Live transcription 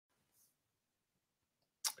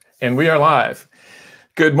And we are live.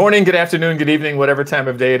 Good morning, good afternoon, good evening, whatever time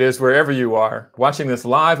of day it is, wherever you are watching this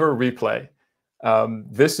live or replay.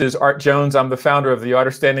 This is Art Jones. I'm the founder of The Art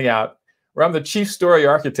of Standing Out, where I'm the chief story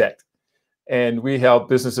architect. And we help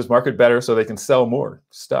businesses market better so they can sell more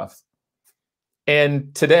stuff.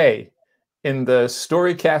 And today, in the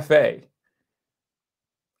Story Cafe,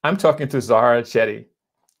 I'm talking to Zahara Chetty.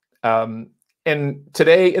 And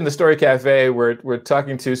today in the Story Cafe, we're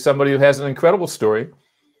talking to somebody who has an incredible story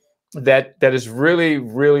that is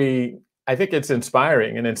really, I think it's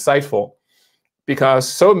inspiring and insightful, because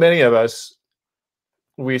so many of us,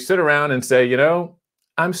 we sit around and say, you know,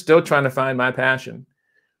 I'm still trying to find my passion.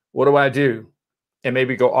 What do I do? And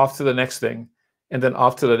maybe go off to the next thing and then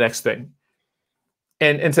off to the next thing.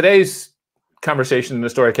 And today's conversation in the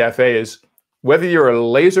Story Cafe is whether you're a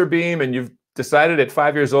laser beam and you've decided at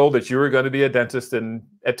 5 years old that you were going to be a dentist, and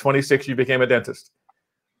at 26 you became a dentist,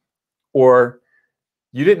 or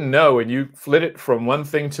you didn't know and you flitted from one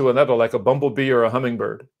thing to another like a bumblebee or a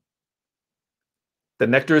hummingbird. The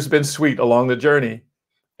nectar has been sweet along the journey,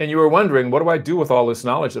 and you were wondering, what do I do with all this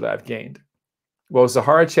knowledge that I've gained? Well,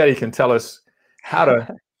 Zahara Chetty can tell us how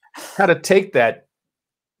to take that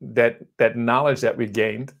knowledge that we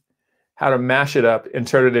gained, how to mash it up and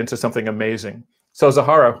turn it into something amazing. So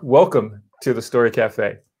Zahara, welcome to the Story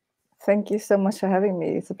Cafe. Thank you so much for having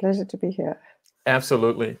me. It's a pleasure to be here.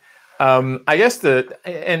 Absolutely. I guess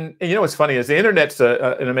and you know what's funny is the internet's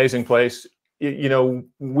an amazing place. You know,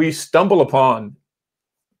 we stumble upon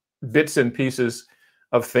bits and pieces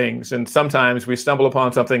of things, and sometimes we stumble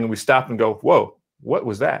upon something and we stop and go, whoa, what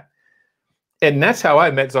was that? And that's how I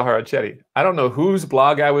met Zahara Chetty. I don't know whose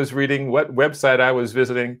blog I was reading, what website I was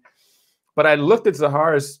visiting, but I looked at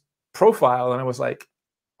Zahara's profile and I was like,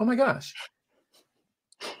 oh my gosh.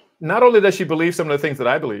 Not only does she believe some of the things that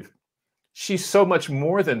I believe, she's so much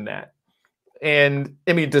more than that. And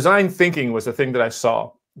I mean, design thinking was the thing that I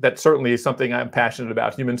saw. That certainly is something I'm passionate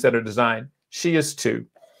about, human-centered design. She is too.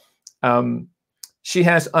 She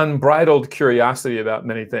has unbridled curiosity about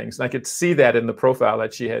many things. And I could see that in the profile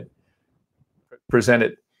that she had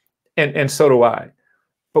presented. And so do I.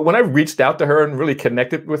 But when I reached out to her and really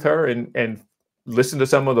connected with her and listened to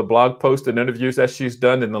some of the blog posts and interviews that she's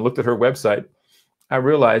done and then looked at her website, I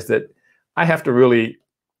realized that I have to really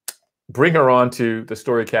bring her on to the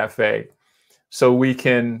Story Cafe so we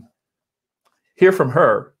can hear from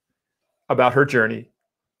her about her journey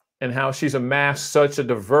and how she's amassed such a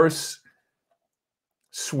diverse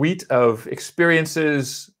suite of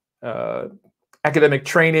experiences, academic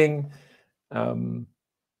training,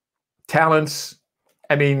 talents.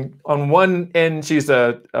 I mean, on one end, she's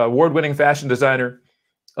an award-winning fashion designer.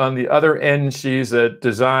 On the other end, she's a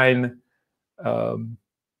design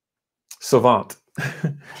savant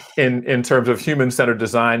in terms of human-centered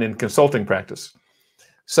design and consulting practice.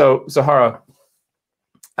 So, Zahara,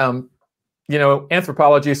 you know,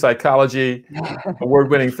 anthropology, psychology,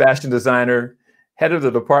 award-winning fashion designer, head of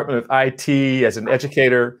the Department of IT as an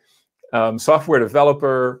educator, software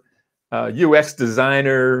developer, UX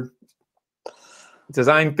designer,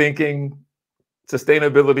 design thinking,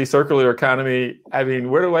 sustainability, circular economy. I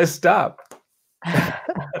mean, where do I stop?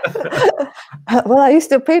 Well, I used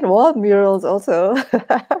to paint wall murals also.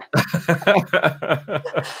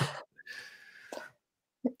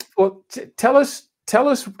 Well, tell us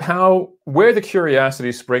where the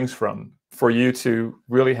curiosity springs from for you to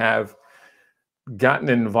really have gotten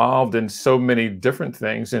involved in so many different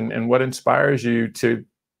things, and what inspires you to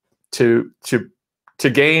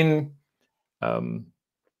gain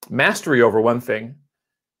mastery over one thing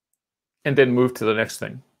and then move to the next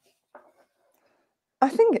thing. I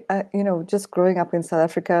think, you know, just growing up in South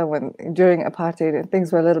Africa during apartheid and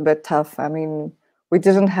things were a little bit tough. I mean, we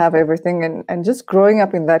didn't have everything. And just growing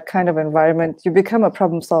up in that kind of environment, you become a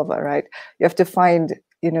problem solver, right? You have to find,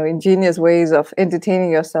 you know, ingenious ways of entertaining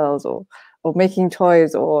yourselves or making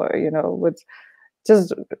toys or, you know, with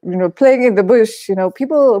just, you know, playing in the bush. You know,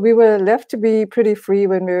 we were left to be pretty free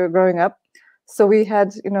when we were growing up. So we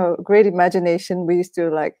had, you know, great imagination. We used to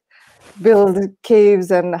like build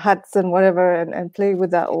caves and huts and whatever and play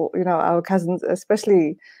with that, you know, our cousins,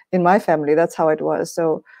 especially in my family. That's how it was.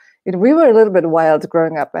 So, you know, we were a little bit wild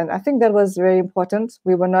growing up, and I think that was very important.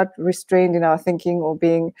 We were not restrained in our thinking or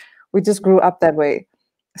we just grew up that way.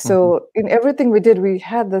 So in everything we did, we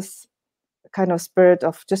had this kind of spirit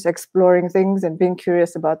of just exploring things and being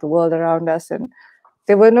curious about the world around us. And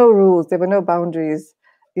there were no rules, there were no boundaries,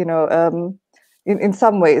 you know, in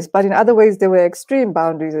some ways, but in other ways, there were extreme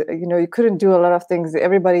boundaries. You know, you couldn't do a lot of things.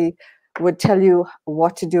 Everybody would tell you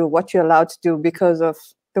what to do, what you're allowed to do because of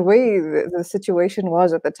the way the situation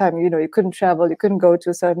was at the time, you know, you couldn't travel, you couldn't go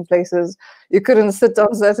to certain places, you couldn't sit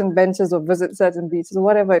on certain benches or visit certain beaches, or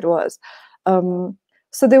whatever it was.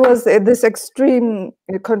 So there was this extreme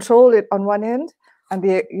control on one end, and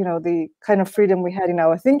the kind of freedom we had in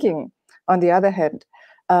our thinking on the other hand.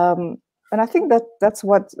 And I think that's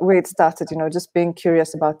where it started, you know, just being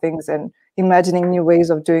curious about things and imagining new ways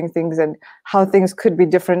of doing things and how things could be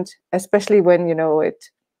different, especially when, you know,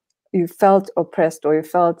 you felt oppressed or you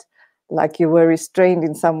felt like you were restrained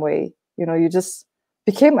in some way. You know, you just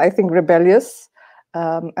became, I think, rebellious.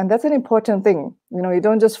 And that's an important thing. You know, you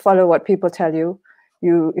don't just follow what people tell you.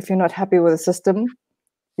 If you're not happy with the system,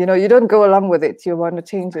 you know, you don't go along with it. You want to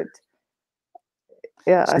change it.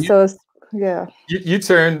 Yeah. Yeah. You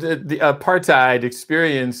turned the apartheid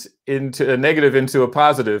experience into a negative into a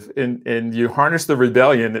positive, and you harnessed the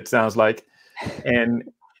rebellion, it sounds like, and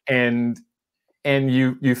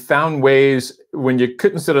you found ways when you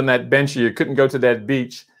couldn't sit on that bench or you couldn't go to that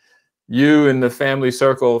beach. You and the family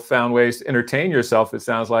circle found ways to entertain yourself, it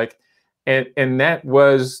sounds like, and that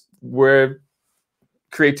was where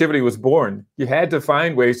creativity was born. You had to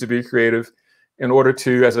find ways to be creative in order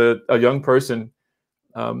to, as a young person,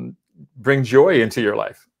 bring joy into your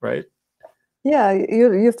life, right? Yeah,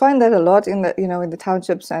 you find that a lot in the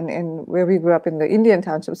townships and in where we grew up in the Indian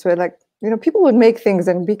townships, where, like, you know, people would make things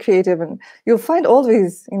and be creative, and you'll find all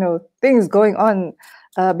these, you know, things going on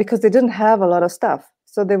because they didn't have a lot of stuff.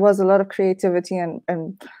 So there was a lot of creativity, and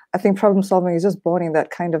I think problem solving is just born in that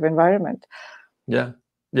kind of environment. Yeah.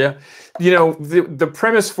 Yeah. You know, the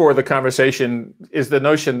premise for the conversation is the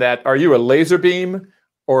notion that, are you a laser beam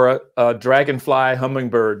or a dragonfly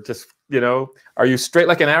hummingbird? Just, you know, are you straight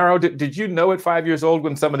like an arrow? Did you know at 5 years old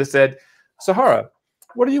when somebody said, Zahara,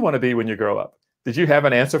 what do you want to be when you grow up? Did you have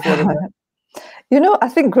an answer for them? You know, I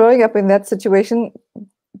think growing up in that situation,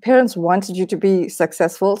 parents wanted you to be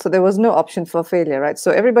successful. So there was no option for failure, right? So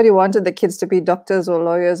everybody wanted the kids to be doctors or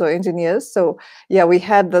lawyers or engineers. So yeah, we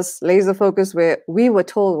had this laser focus where we were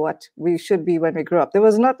told what we should be when we grew up. There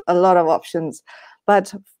was not a lot of options,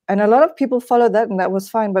 and a lot of people followed that, and that was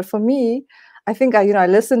fine. But for me, I think I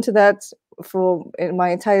listened to that for in my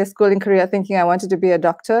entire schooling career, thinking I wanted to be a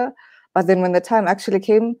doctor. But then when the time actually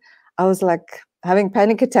came, I was like having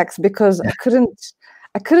panic attacks because I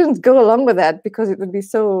couldn't go along with that, because it would be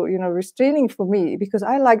so, you know, restraining for me, because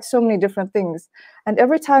I liked so many different things. And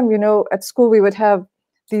every time, you know, at school we would have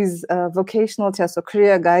these vocational tests or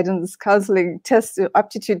career guidance counseling tests,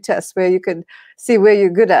 aptitude tests, where you could see where you're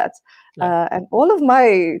good at. Yeah. And all of my,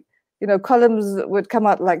 you know, columns would come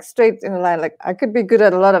out like straight in a line. Like I could be good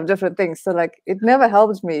at a lot of different things. So like it never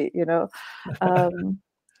helped me, you know.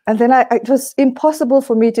 And then it was impossible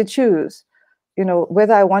for me to choose, you know,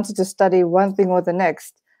 whether I wanted to study one thing or the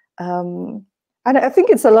next. And I think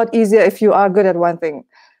it's a lot easier if you are good at one thing,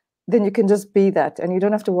 then you can just be that and you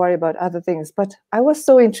don't have to worry about other things. But I was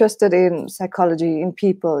so interested in psychology, in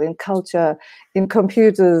people, in culture, in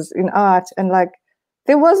computers, in art, and like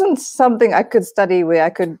there wasn't something I could study where I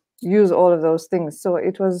could use all of those things. So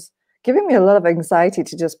it was giving me a lot of anxiety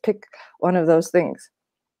to just pick one of those things.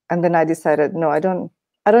 And then I decided, no, I don't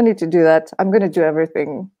need to do that. I'm going to do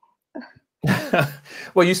everything.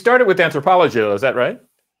 Well, you started with anthropology, is that right?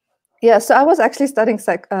 Yeah, so I was actually studying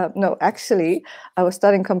I was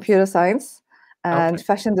studying computer science and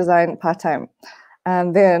fashion design part-time.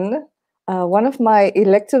 And then one of my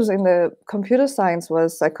electives in the computer science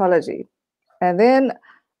was psychology. And then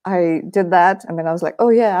I did that, and then I was like, oh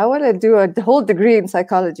yeah, I want to do a whole degree in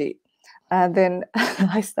psychology. And then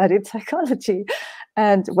I studied psychology.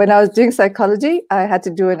 And when I was doing psychology, I had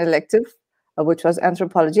to do an elective, which was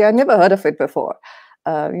anthropology. I never heard of it before.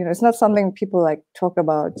 You know, it's not something people like talk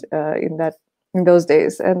about in those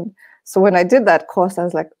days. And so when I did that course, I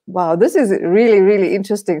was like, wow, this is really, really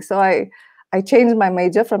interesting. So I changed my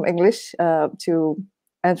major from English to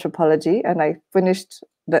anthropology, and I finished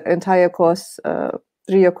the entire course,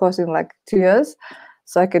 3-year course, in like 2 years.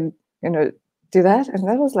 So I could, you know, do that. And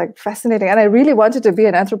that was like fascinating. And I really wanted to be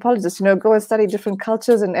an anthropologist, you know, go and study different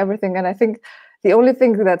cultures and everything. And I think the only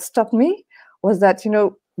thing that stopped me was that, you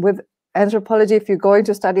know, with anthropology, if you're going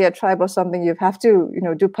to study a tribe or something, you have to, you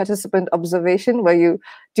know, do participant observation, where you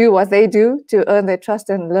do what they do to earn their trust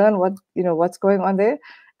and learn what's going on there.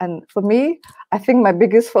 And for me, I think my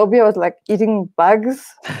biggest phobia was like eating bugs.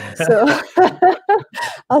 So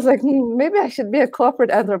I was like, maybe I should be a corporate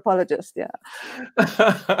anthropologist.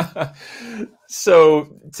 Yeah.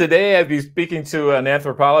 So today I'd be speaking to an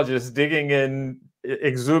anthropologist digging in,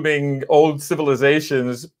 exhuming old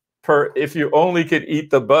civilizations, if you only could eat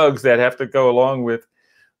the bugs that have to go along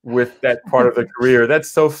with that part of the career. That's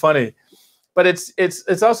so funny. But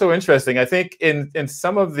it's also interesting. I think in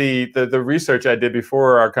some of the research I did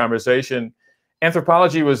before our conversation,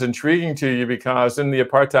 anthropology was intriguing to you because in the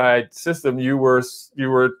apartheid system, you were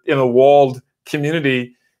in a walled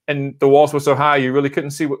community, and the walls were so high you really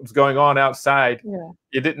couldn't see what was going on outside. Yeah.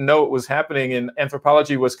 You didn't know what was happening, and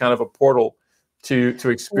anthropology was kind of a portal to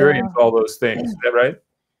experience all those things. Is that right?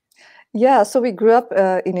 Yeah, so we grew up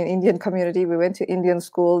in an Indian community. We went to Indian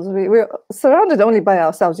schools. We were surrounded only by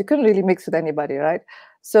ourselves. You couldn't really mix with anybody, right?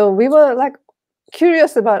 So we were like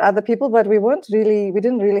curious about other people, but we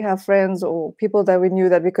didn't really have friends or people that we knew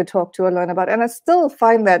that we could talk to or learn about. And I still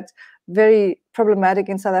find that very problematic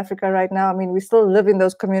in South Africa right now. I mean, we still live in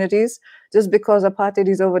those communities. Just because apartheid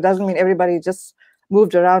is over doesn't mean everybody just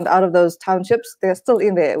moved around out of those townships. They're still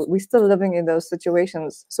in there. We're still living in those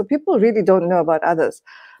situations. So people really don't know about others.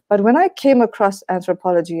 But when I came across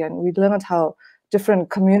anthropology and we learned how different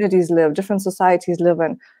communities live, different societies live,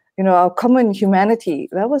 and our common humanity,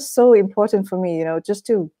 that was so important for me, just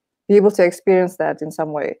to be able to experience that in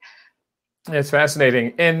some way. It's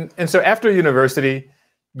fascinating. And so after university,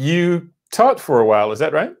 you taught for a while, is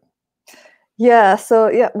that right? Yeah. So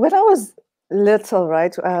yeah, when I was little,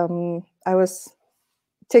 right, I was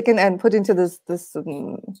taken and put into this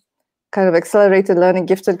kind of accelerated learning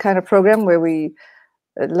gifted kind of program where we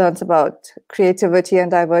learns about creativity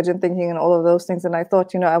and divergent thinking and all of those things. And I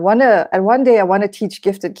thought, one day I want to teach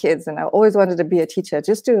gifted kids. And I always wanted to be a teacher,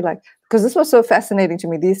 just to because this was so fascinating to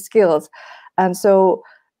me, these skills. And so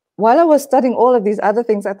while I was studying all of these other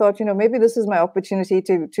things, I thought, maybe this is my opportunity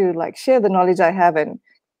to share the knowledge I have and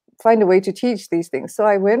find a way to teach these things. So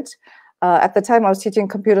I went, at the time I was teaching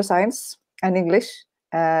computer science and English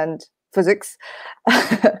and physics.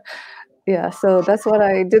 Yeah, so that's what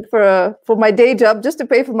I did for my day job, just to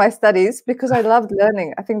pay for my studies, because I loved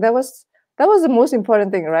learning. I think that was the most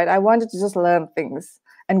important thing, right? I wanted to just learn things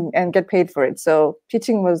and get paid for it. So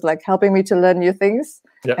teaching was like helping me to learn new things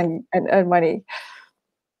and earn money.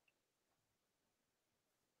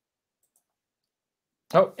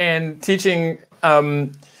 Oh, and teaching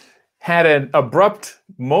had an abrupt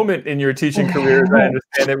moment in your teaching career, as I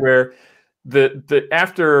understand it, where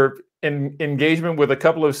after engagement with a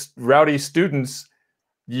couple of rowdy students,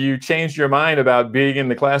 you changed your mind about being in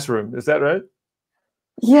the classroom. Is that right?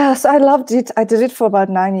 Yes, I loved it. I did it for about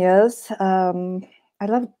 9 years. I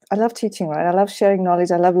love teaching, right? I love sharing knowledge.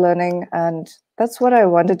 I love learning, and that's what I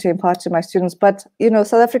wanted to impart to my students. But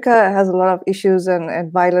South Africa has a lot of issues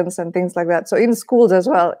and violence and things like that. So in schools as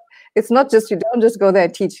well, it's not just, you don't just go there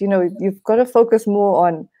and teach. You've got to focus more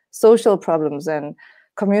on social problems and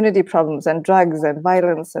community problems and drugs and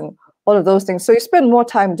violence and all of those things. So you spend more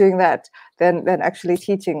time doing that than actually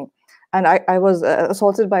teaching. And I was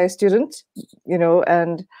assaulted by a student,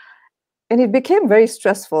 and it became very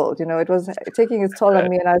stressful. It was taking its toll on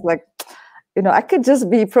me. And I was like, I could just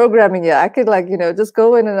be programming here. I could just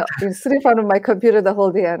go in and sit in front of my computer the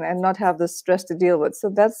whole day and not have the stress to deal with. So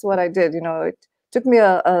that's what I did. It took me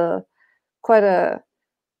quite a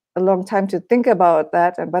long time to think about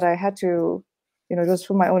that. But I had to, just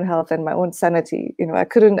for my own health and my own sanity.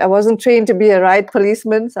 I wasn't trained to be a riot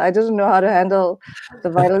policeman, so I didn't know how to handle the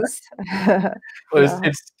violence. Well,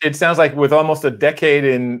 it sounds like with almost a decade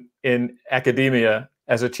in academia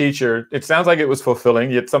as a teacher, it sounds like it was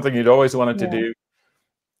fulfilling. It's something you'd always wanted to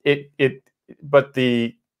do. But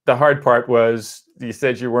the hard part was, you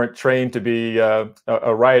said you weren't trained to be a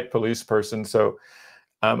riot police person. So,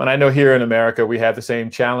 and I know here in America we have the same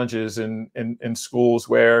challenges in schools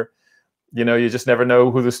where you just never know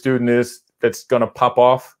who the student is that's going to pop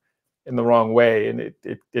off in the wrong way, and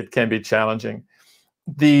it can be challenging.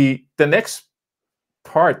 The next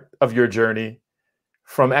part of your journey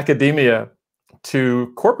from academia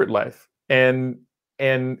to corporate life and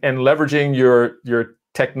leveraging your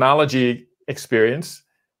technology experience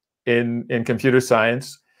in computer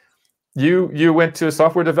science, you went to a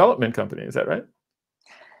software development company. Is that right?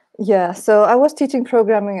 Yeah, so I was teaching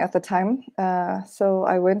programming at the time. So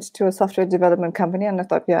I went to a software development company and I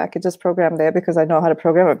thought, I could just program there because I know how to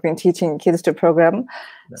program. I've been teaching kids to program.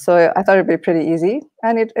 Yeah. So I thought it'd be pretty easy.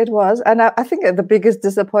 And it was. And I think the biggest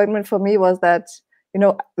disappointment for me was that,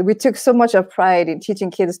 we took so much of pride in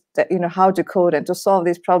teaching kids that, how to code and to solve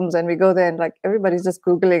these problems. And we go there and everybody's just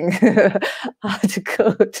Googling how to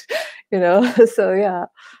code, So yeah,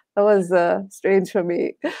 that was strange for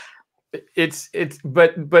me.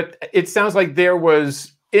 But it sounds like there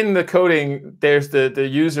was, in the coding, there's the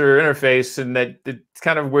user interface, and that it's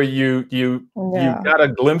kind of where you got a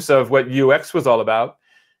glimpse of what UX was all about,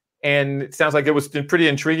 and it sounds like it was pretty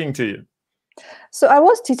intriguing to you. So I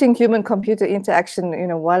was teaching human computer interaction,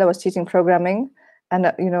 while I was teaching programming,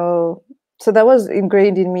 and so that was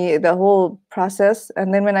ingrained in me, the whole process.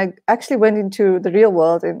 And then when I actually went into the real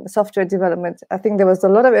world in software development, I think there was a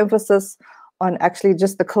lot of emphasis on actually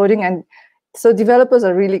just the coding. And so developers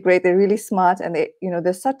are really great. They're really smart. And they,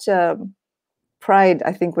 there's such a pride,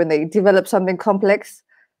 I think, when they develop something complex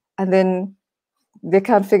and then they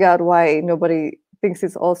can't figure out why nobody thinks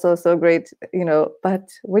it's also so great, But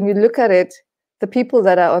when you look at it, the people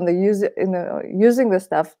that are on the using the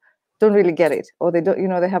stuff don't really get it, or they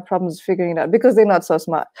don't, they have problems figuring it out because they're not so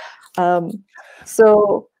smart.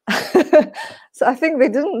 So I think they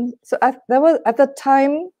didn't. So that was at the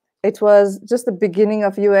time. It was just the beginning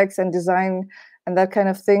of UX and design and that kind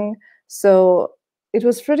of thing. So it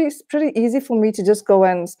was pretty easy for me to just go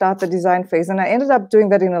and start the design phase. And I ended up doing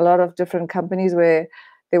that in a lot of different companies where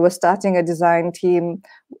they were starting a design team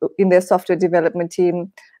in their software development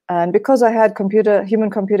team. And because I had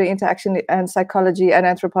human-computer interaction and psychology and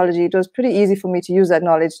anthropology, it was pretty easy for me to use that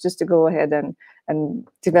knowledge just to go ahead and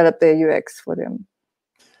develop their UX for them.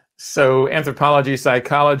 So anthropology,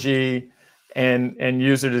 psychology, and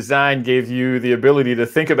user design gave you the ability to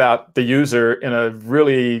think about the user in a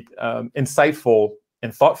really insightful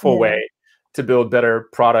and thoughtful way to build better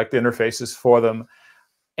product interfaces for them.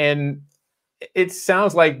 And it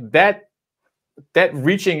sounds like that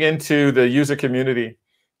reaching into the user community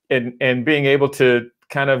and being able to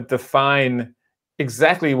kind of define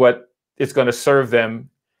exactly what is going to serve them,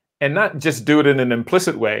 and not just do it in an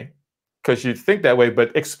implicit way, because you think that way,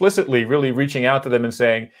 but explicitly really reaching out to them and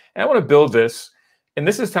saying, I want to build this, and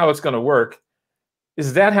this is how it's going to work.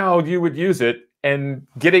 Is that how you would use it? And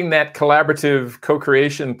getting that collaborative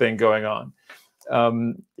co-creation thing going on.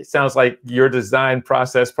 It sounds like your design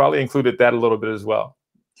process probably included that a little bit as well.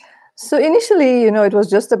 So initially, it was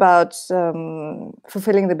just about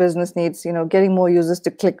fulfilling the business needs, getting more users to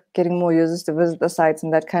click, getting more users to visit the sites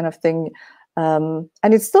and that kind of thing. And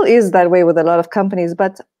it still is that way with a lot of companies.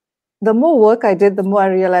 But the more work I did, the more I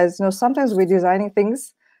realized, sometimes we're designing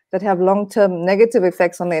things that have long-term negative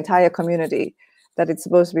effects on the entire community that it's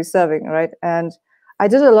supposed to be serving, right? And I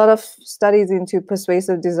did a lot of studies into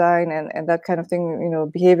persuasive design and that kind of thing,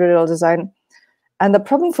 behavioral design. And the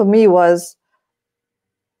problem for me was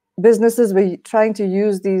businesses were trying to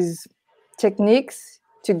use these techniques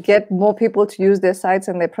to get more people to use their sites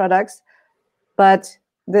and their products, but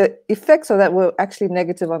the effects of that were actually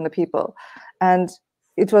negative on the people. And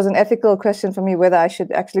it was an ethical question for me whether I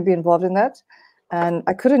should actually be involved in that. And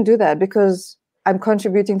I couldn't do that because I'm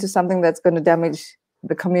contributing to something that's going to damage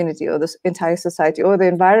the community or the entire society or the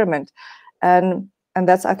environment. And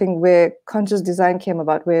that's, I think, where conscious design came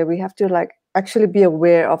about, where we have to actually be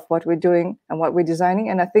aware of what we're doing and what we're designing.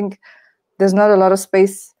 And I think there's not a lot of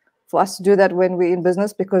space for us to do that when we're in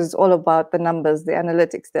business, because it's all about the numbers, the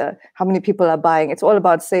analytics, how many people are buying. It's all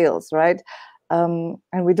about sales, right? And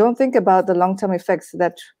we don't think about the long-term effects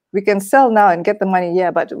that we can sell now and get the money,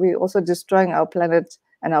 but we're also destroying our planet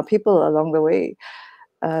and our people along the way.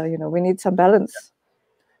 We need some balance.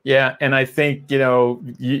 Yeah, and I think,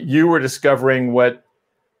 you were discovering what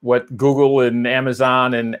Google and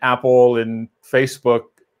Amazon and Apple and Facebook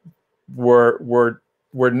were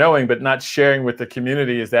knowing but not sharing with the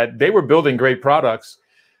community, is that they were building great products,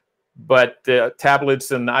 but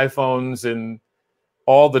tablets and iPhones and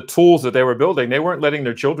all the tools that they were building, they weren't letting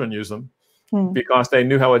their children use them because they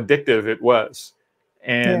knew how addictive it was.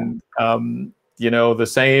 And, the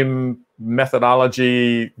same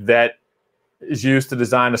methodology that is used to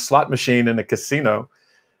design a slot machine in a casino,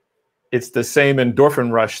 it's the same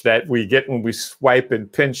endorphin rush that we get when we swipe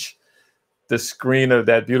and pinch the screen of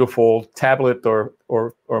that beautiful tablet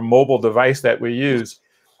or mobile device that we use.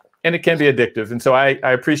 And it can be addictive. And so I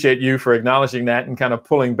appreciate you for acknowledging that and kind of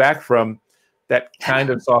pulling back from that kind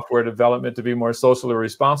of software development to be more socially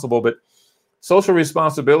responsible. But social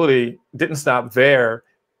responsibility didn't stop there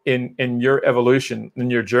in your evolution, in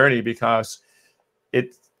your journey, because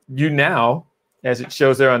you now, as it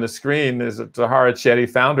shows there on the screen, is Zahara Chetty,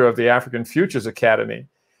 founder of the African Futures Academy,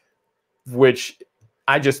 which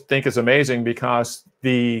I just think is amazing because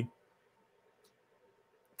the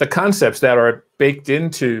concepts that are baked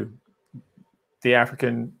into the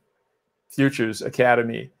African Futures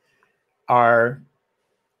Academy are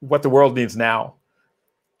what the world needs now.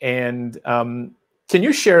 And can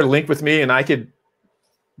you share a link with me, and I could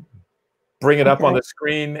bring it up on the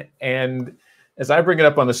screen? And as I bring it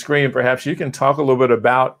up on the screen, perhaps you can talk a little bit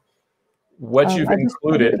about what you've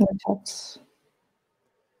included.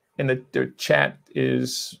 And the chat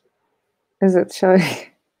is it showing?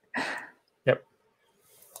 Yep.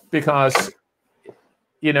 Because,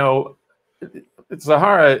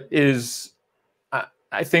 Zahara is,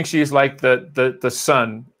 I think she's like the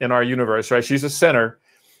sun in our universe, right? She's a center,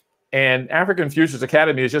 And African Futures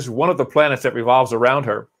Academy is just one of the planets that revolves around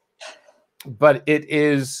her. But it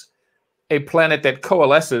is a planet that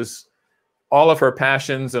coalesces all of her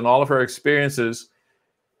passions and all of her experiences,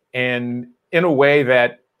 and in a way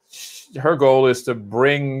that her goal is to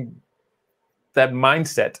bring that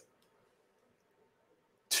mindset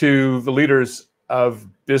to the leaders of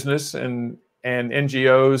business and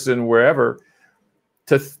NGOs and wherever,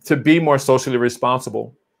 to be more socially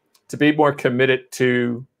responsible, to be more committed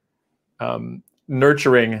to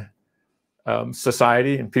nurturing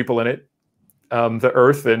society and people in it, the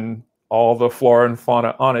earth and all the flora and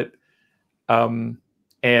fauna on it.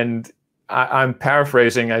 And I'm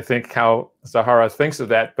paraphrasing, I think, how Zahara thinks of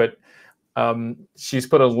that, but she's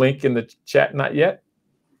put a link in the chat. Not yet?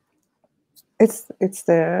 It's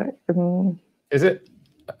there. Is it?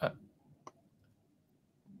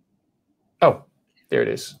 Oh, there it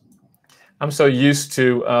is. I'm so used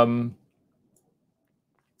to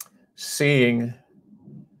seeing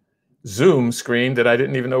Zoom screen that I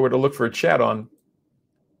didn't even know where to look for a chat on.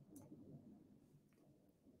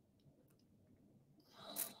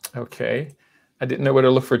 Okay, I didn't know where to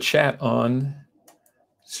look for chat on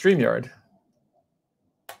StreamYard.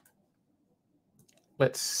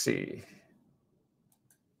 Let's see.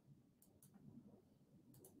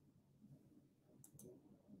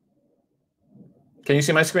 Can you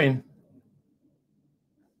see my screen?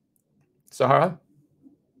 Zahara?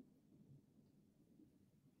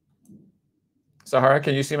 Zahara,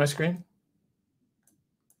 can you see my screen?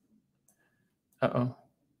 Uh-oh.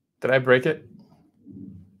 Did I break it?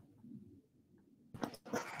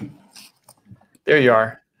 There you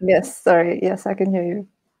are. Yes, sorry. Yes, I can hear you.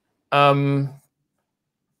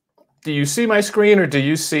 Do you see my screen, or do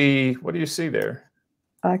you see, what do you see there?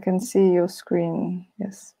 I can see your screen,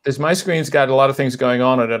 yes. Because my screen's got a lot of things going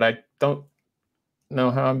on in it. I don't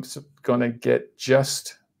know how I'm going to get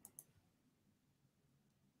just...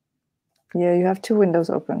 Yeah, you have two windows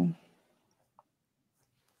open.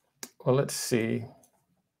 Well, let's see.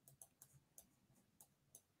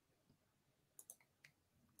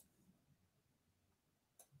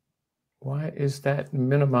 Why is that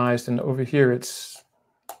minimized? And over here it's...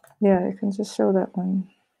 Yeah, you can just show that one.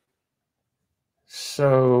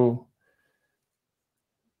 So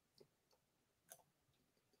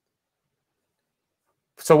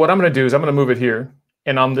what I'm going to do is I'm going to move it here,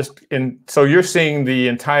 and I'm just in. So you're seeing the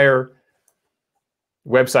entire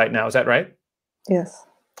website now. Is that right? Yes.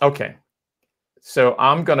 Okay. So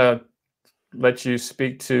I'm going to let you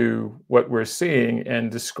speak to what we're seeing and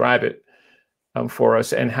describe it for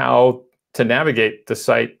us, and how to navigate the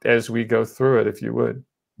site as we go through it, if you would.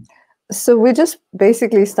 So we just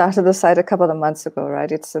basically started the site a couple of months ago,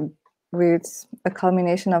 right? It's a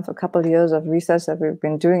culmination of a couple of years of research that we've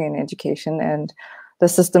been doing in education and the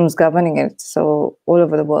systems governing it, so all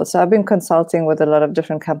over the world. So I've been consulting with a lot of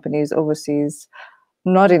different companies overseas,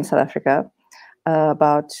 not in South Africa,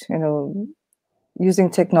 about, you know, using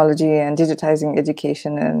technology and digitizing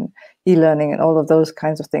education and e-learning and all of those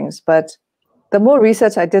kinds of things. But the more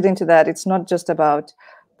research I did into that, it's not just about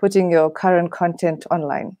putting your current content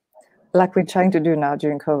online, like we're trying to do now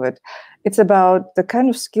during COVID. It's about the kind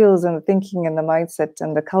of skills and the thinking and the mindset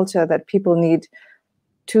and the culture that people need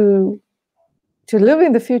to live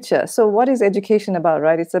in the future. So what is education about,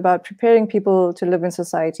 right? It's about preparing people to live in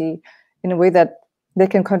society in a way that they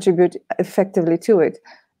can contribute effectively to it.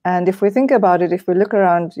 And if we think about it, if we look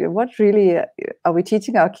around, what really are we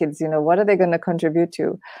teaching our kids? You know, what are they going to contribute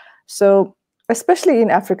to? So especially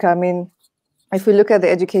in Africa, I mean, if we look at the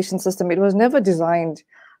education system, it was never designed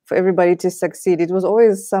for everybody to succeed. It was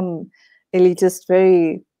always some elitist,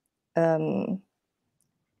 very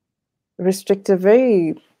restrictive,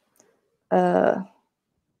 very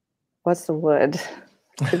what's the word?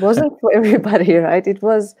 It wasn't for everybody, right? It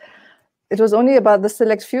was only about the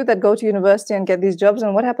select few that go to university and get these jobs.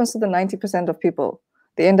 And what happens to the 90% of people?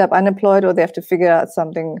 They end up unemployed, or they have to figure out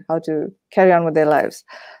something, how to carry on with their lives.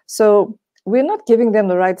 So we're not giving them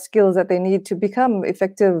the right skills that they need to become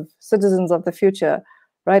effective citizens of the future,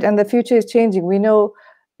 right? And the future is changing. We know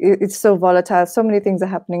it's so volatile. So many things are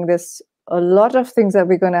happening. There's a lot of things that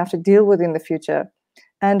we're going to have to deal with in the future.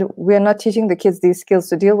 And we're not teaching the kids these skills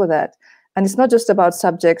to deal with that. And it's not just about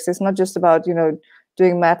subjects. It's not just about, you know,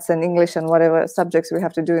 doing maths and English and whatever subjects we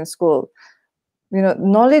have to do in school. You know,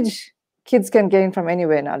 knowledge kids can gain from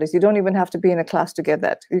anywhere nowadays. You don't even have to be in a class to get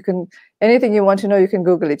that. You can, anything you want to know, you can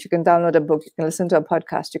Google it. You can download a book. You can listen to a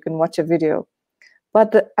podcast. You can watch a video.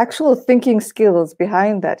 But the actual thinking skills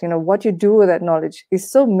behind that, you know, what you do with that knowledge is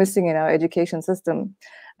so missing in our education system.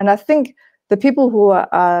 And I think the people who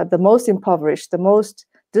are the most impoverished, the most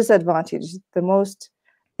disadvantaged, the most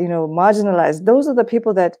marginalized, those are the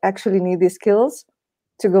people that actually need these skills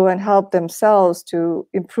to go and help themselves to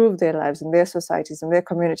improve their lives in their societies and their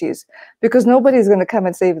communities, because nobody is going to come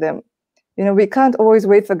and save them. We can't always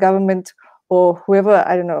wait for government or whoever,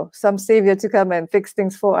 I don't know, some savior to come and fix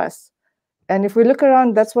things for us. And if we look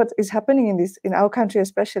around, that's what is happening in our country,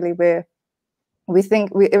 especially, where we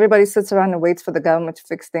think everybody sits around and waits for the government to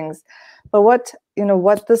fix things. But what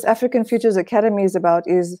this African Futures Academy is about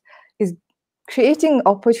is creating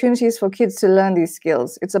opportunities for kids to learn these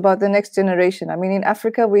skills. It's about the next generation. I mean, in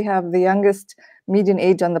Africa, we have the youngest median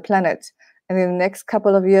age on the planet. And in the next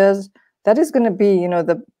couple of years, that is going to be,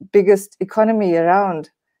 the biggest economy around.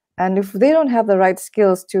 And if they don't have the right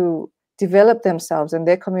skills to develop themselves and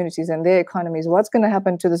their communities and their economies, what's going to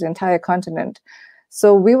happen to this entire continent?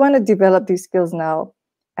 So we want to develop these skills now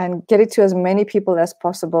and get it to as many people as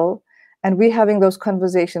possible. And we're having those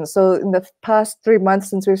conversations. So in the past 3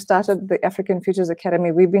 months since we've started the African Futures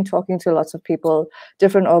Academy, we've been talking to lots of people,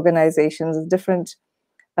 different organizations, different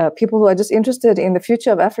people who are just interested in the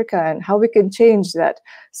future of Africa and how we can change that.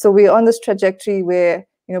 So we're on this trajectory where,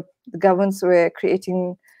 the governments were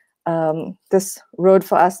creating this road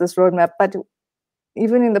for us, this roadmap. But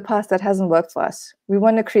even in the past, that hasn't worked for us. We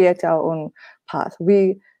want to create our own path.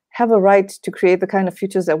 We have a right to create the kind of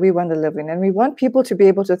futures that we want to live in. And we want people to be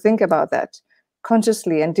able to think about that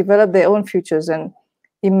consciously and develop their own futures and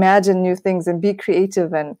imagine new things and be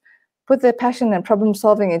creative and put their passion and problem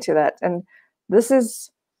solving into that. And this is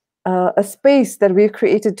a space that we've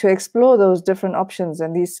created to explore those different options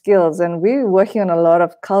and these skills. And we're working on a lot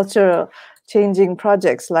of culture changing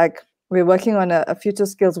projects. Like we're working on a future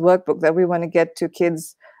skills workbook that we want to get to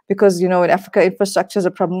kids, because, in Africa, infrastructure is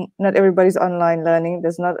a problem. Not everybody's online learning.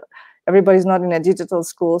 Everybody's not in a digital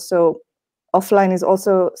school. So offline is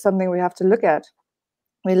also something we have to look at.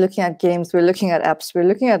 We're looking at games, we're looking at apps, we're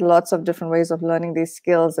looking at lots of different ways of learning these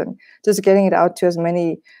skills and just getting it out to as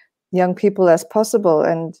many young people as possible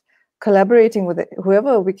and collaborating with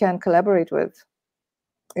whoever we can collaborate with.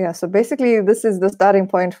 Yeah, so basically this is the starting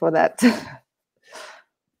point for that.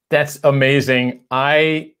 That's amazing.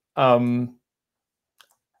 I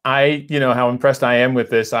how impressed I am with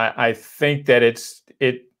this. I think that it's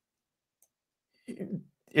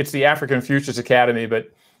the African Futures Academy, but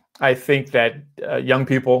I think that young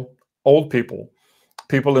people, old people,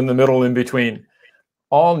 people in the middle, in between,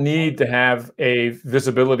 all need to have a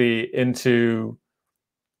visibility into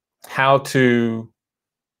how to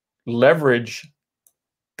leverage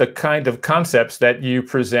the kind of concepts that you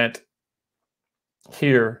present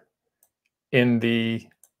here in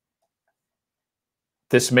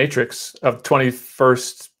this matrix of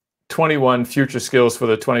 21 future skills for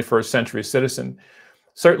the 21st century citizen.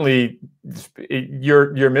 Certainly,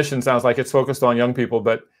 your mission sounds like it's focused on young people,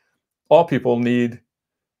 but all people need.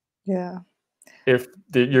 Yeah. If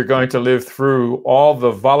you're going to live through all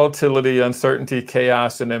the volatility, uncertainty,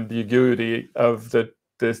 chaos, and ambiguity of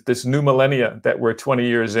this new millennia that we're 20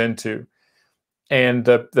 years into, and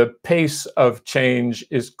the pace of change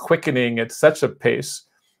is quickening at such a pace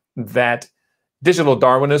that digital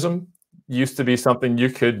Darwinism used to be something you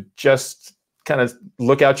could just kind of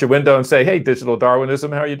look out your window and say, hey, digital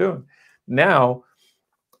Darwinism, how are you doing? Now,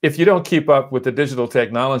 if you don't keep up with the digital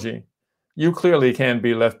technology, you clearly can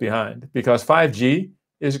be left behind, because 5G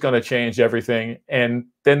is going to change everything. And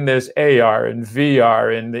then there's AR and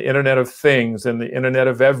VR and the Internet of Things and the Internet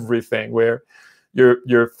of Everything, where your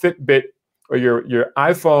Fitbit or your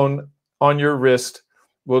iPhone on your wrist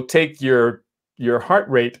will take your heart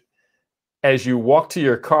rate as you walk to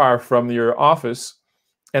your car from your office,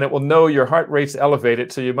 and it will know your heart rate's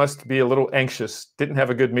elevated, so you must be a little anxious, didn't have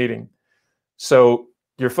a good meeting. So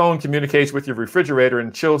your phone communicates with your refrigerator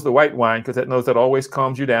and chills the white wine, because it knows that always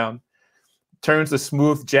calms you down, turns the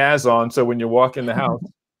smooth jazz on, so when you walk in the house,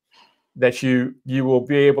 that you will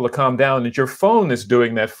be able to calm down, and your phone is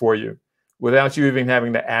doing that for you without you even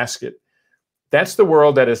having to ask it. That's the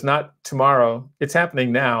world that is not tomorrow. It's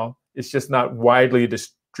happening now. It's just not widely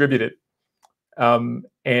distributed.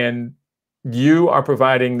 And you are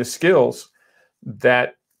providing the skills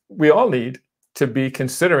that we all need to be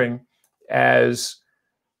considering as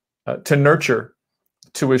to nurture,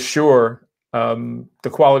 to assure the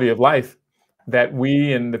quality of life that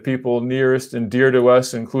we and the people nearest and dear to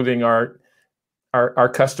us, including our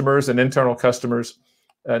customers and internal customers,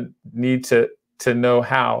 need to know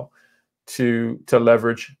how to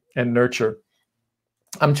leverage and nurture.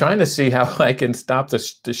 I'm trying to see how I can stop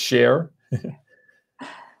the share.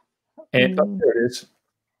 And oh, there it is.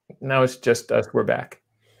 Now it's just us. We're back.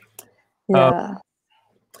 Yeah.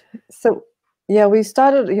 So yeah, we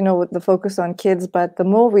started, with the focus on kids, but the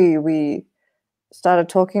more we started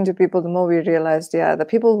talking to people, the more we realized, yeah, the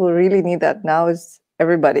people who really need that now is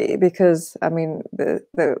everybody, because I mean, the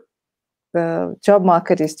job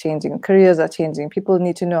market is changing, careers are changing. People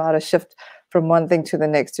need to know how to shift from one thing to the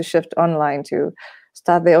next, to shift online, to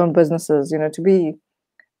start their own businesses, to be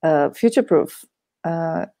future-proof,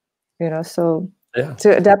 so Yeah.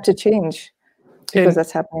 to adapt to change, because And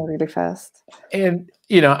that's happening really fast. And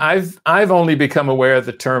I've only become aware of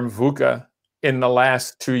the term VUCA in the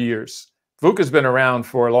last 2 years. VUCA's been around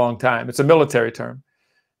for a long time. It's a military term,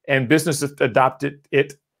 and businesses adopted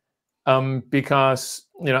it because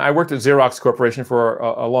I worked at Xerox Corporation for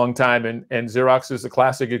a long time, and Xerox is a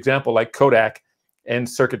classic example, like Kodak and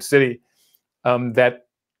Circuit City, that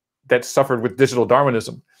suffered with digital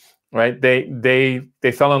Darwinism, right?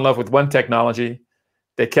 They fell in love with one technology,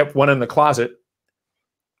 they kept one in the closet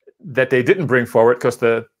that they didn't bring forward because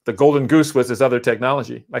the golden goose was this other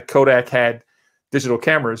technology. Like Kodak had digital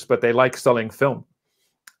cameras, but they liked selling film.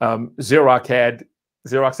 Xerox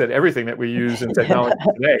had everything that we use in technology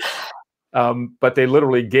today, but they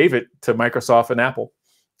literally gave it to Microsoft and Apple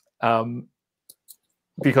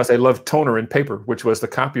because they loved toner and paper, which was the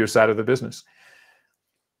copier side of the business.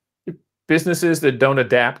 Businesses that don't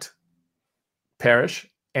adapt perish,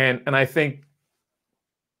 and I think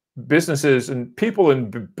businesses and people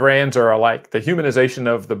and brands are alike. The humanization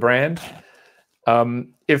of the brand.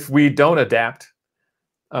 If we don't adapt,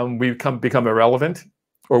 we become irrelevant,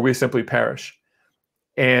 or we simply perish.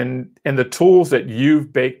 And the tools that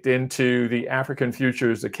you've baked into the African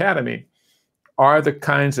Futures Academy are the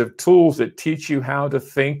kinds of tools that teach you how to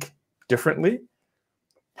think differently,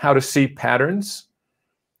 how to see patterns.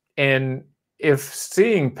 And if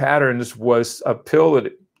seeing patterns was a pill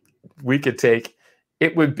that we could take,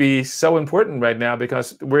 it would be so important right now,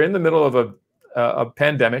 because we're in the middle of a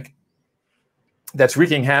pandemic that's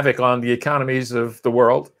wreaking havoc on the economies of the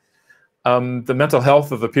world, the mental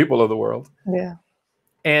health of the people of the world. Yeah.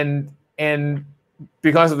 And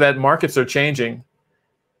because of that, markets are changing,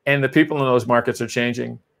 and the people in those markets are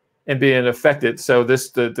changing and being affected. So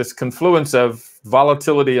this confluence of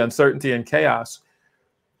volatility, uncertainty, and chaos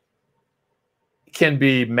can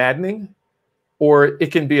be maddening, or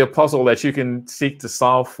it can be a puzzle that you can seek to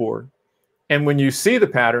solve for. And when you see the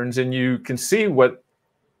patterns and you can see what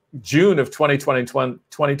June of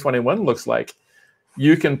 2021 looks like,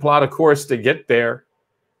 you can plot a course to get there.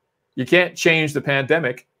 You can't change the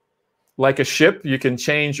pandemic. Like a ship, you can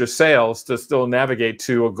change your sails to still navigate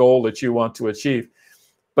to a goal that you want to achieve.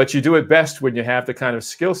 But you do it best when you have the kind of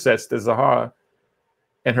skill sets that Zahara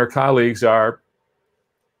and her colleagues are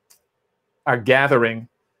gathering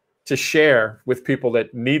to share with people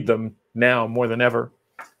that need them now more than ever.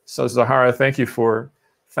 So Zahara, thank you for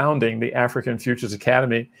founding the African Futures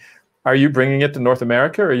Academy. Are you bringing it to North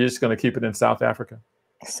America, or are you just going to keep it in South Africa?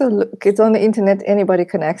 So look, it's on the internet. Anybody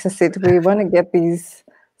can access it. We want to get these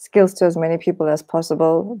skills to as many people as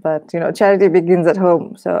possible, but charity begins at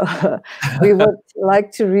home. So we would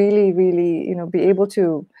like to really, really, be able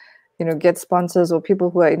to, get sponsors or people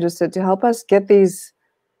who are interested to help us get these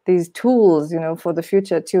tools, for the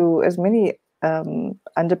future to as many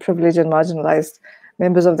underprivileged and marginalized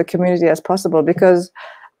members of the community as possible. Because,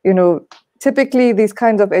 typically these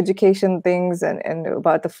kinds of education things and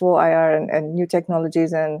about the 4IR and new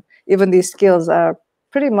technologies and even these skills are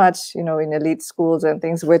pretty much, in elite schools and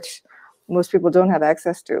things which most people don't have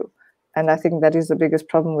access to. And I think that is the biggest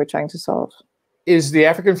problem we're trying to solve. Is the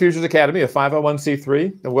African Futures Academy a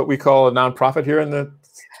 501c3, and what we call a nonprofit here in the...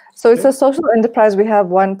 So it's a social enterprise. We have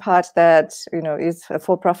one part that, is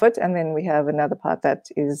for profit, and then we have another part that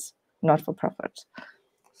is not for profit.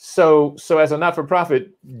 So as a not-for-profit,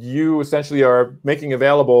 you essentially are making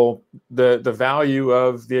available the value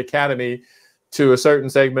of the academy to a certain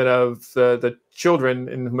segment of the children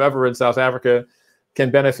and whomever in South Africa can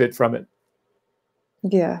benefit from it.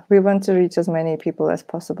 Yeah, we want to reach as many people as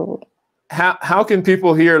possible. How can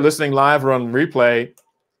people here listening live or on replay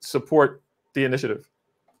support the initiative?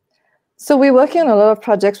 So we're working on a lot of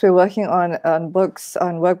projects. We're working on books,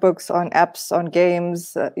 on workbooks, on apps, on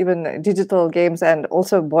games, even digital games, and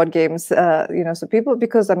also board games. So people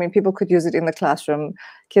could use it in the classroom.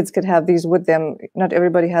 Kids could have these with them. Not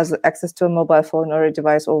everybody has access to a mobile phone or a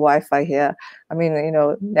device or Wi-Fi here.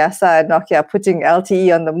 NASA and Nokia are putting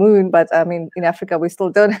LTE on the moon, but in Africa we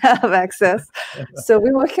still don't have access. So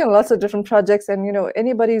we're working on lots of different projects, and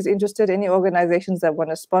anybody who's interested, any organizations that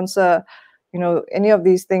want to sponsor any of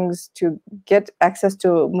these things to get access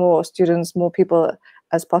to more students, more people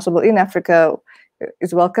as possible in Africa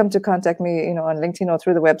is welcome to contact me, on LinkedIn or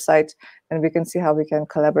through the website, and we can see how we can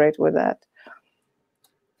collaborate with that.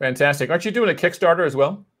 Fantastic. Aren't you doing a Kickstarter as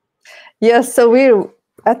well? Yes, so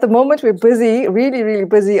At the moment, we're busy, really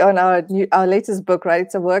busy on our latest book, right?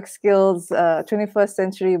 It's a work skills, 21st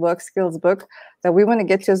century work skills book that we want to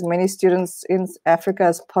get to as many students in Africa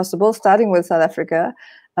as possible, starting with South Africa,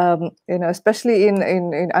 especially in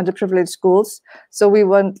underprivileged schools. So we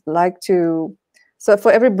want so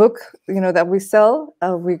for every book, that we sell,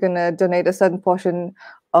 we're going to donate a certain portion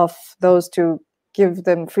of those to give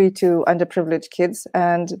them free to underprivileged kids.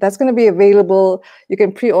 And that's going to be available. You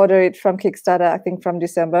can pre-order it from Kickstarter, I think from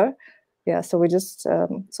December. Yeah, so we're just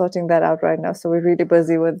sorting that out right now. So we're really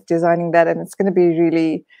busy with designing that. And it's going to be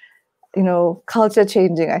really, culture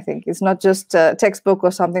changing, I think. It's not just a textbook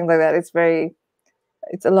or something like that.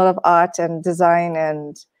 It's a lot of art and design,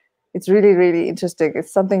 and it's really interesting.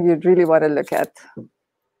 It's something you'd really want to look at.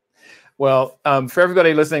 Well, for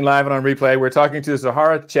everybody listening live and on replay, we're talking to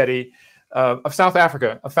Zahara Chetty of South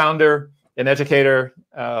Africa, a founder, an educator,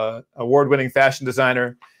 award-winning fashion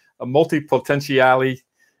designer, a multi-potentiality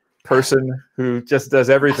person who just does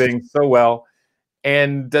everything so well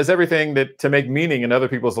and does everything to make meaning in other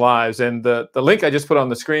people's lives. And the link I just put on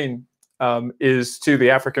the screen is to the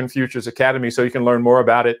African Futures Academy, so you can learn more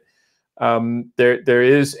about it. There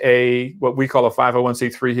is what we call a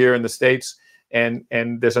 501c3 here in the States, and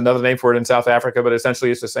there's another name for it in South Africa, but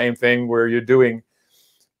essentially it's the same thing, where you're doing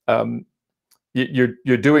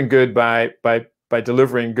you're doing good by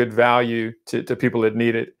delivering good value to people that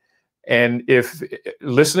need it. And if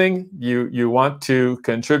listening, you want to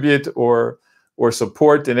contribute or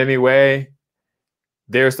support in any way,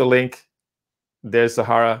 there's the link. There's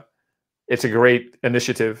Zahara. It's a great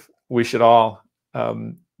initiative. We should all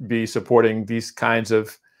be supporting these kinds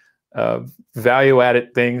of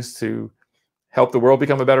value-added things to help the world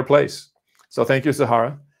become a better place. So thank you,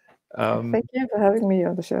 Zahara. Thank you for having me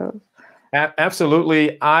on the show.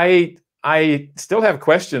 Absolutely. I still have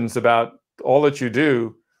questions about all that you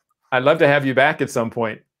do. I'd love to have you back at some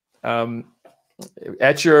point. When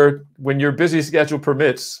your busy schedule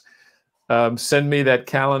permits, send me that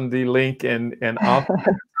Calendly link and I'll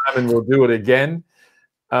time and we'll do it again.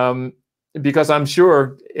 Because I'm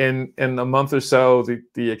sure in a month or so,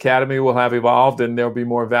 the Academy will have evolved and there'll be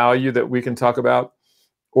more value that we can talk about.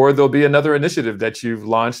 Or there'll be another initiative that you've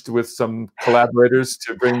launched with some collaborators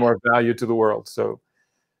to bring more value to the world. So,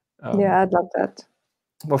 yeah, I'd love that.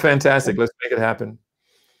 Well, fantastic. Let's make it happen.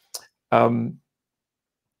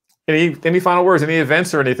 Any final words? Any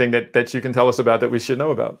events or anything that you can tell us about that we should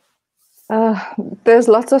know about? There's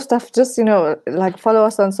lots of stuff. Just like follow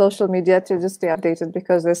us on social media to just stay updated,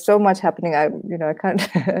 because there's so much happening. I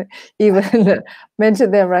can't even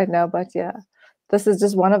mention them right now. But yeah, this is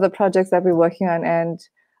just one of the projects that we're working on, and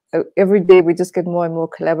every day we just get more and more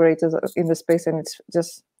collaborators in the space, and it's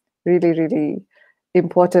just really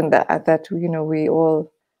important that we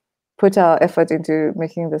all put our effort into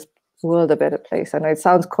making this world a better place. I know it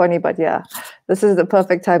sounds corny, but yeah, this is the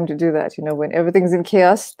perfect time to do that. When everything's in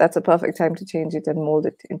chaos, that's a perfect time to change it and mold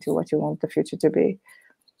it into what you want the future to be.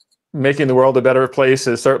 Making the world a better place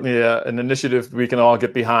is certainly an initiative we can all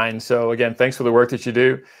get behind. So again, thanks for the work that you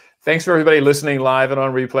do. Thanks for everybody listening live and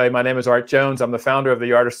on replay. My name is Art Jones. I'm the founder of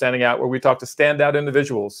The Art of Standing Out, where we talk to standout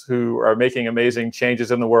individuals who are making amazing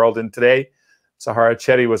changes in the world. And today, Zahara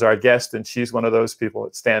Chetty was our guest, and she's one of those people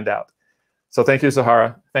that stand out. So thank you,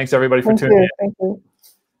 Zahara. Thanks, everybody, for tuning in. Thank you.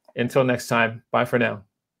 Until next time, bye for now.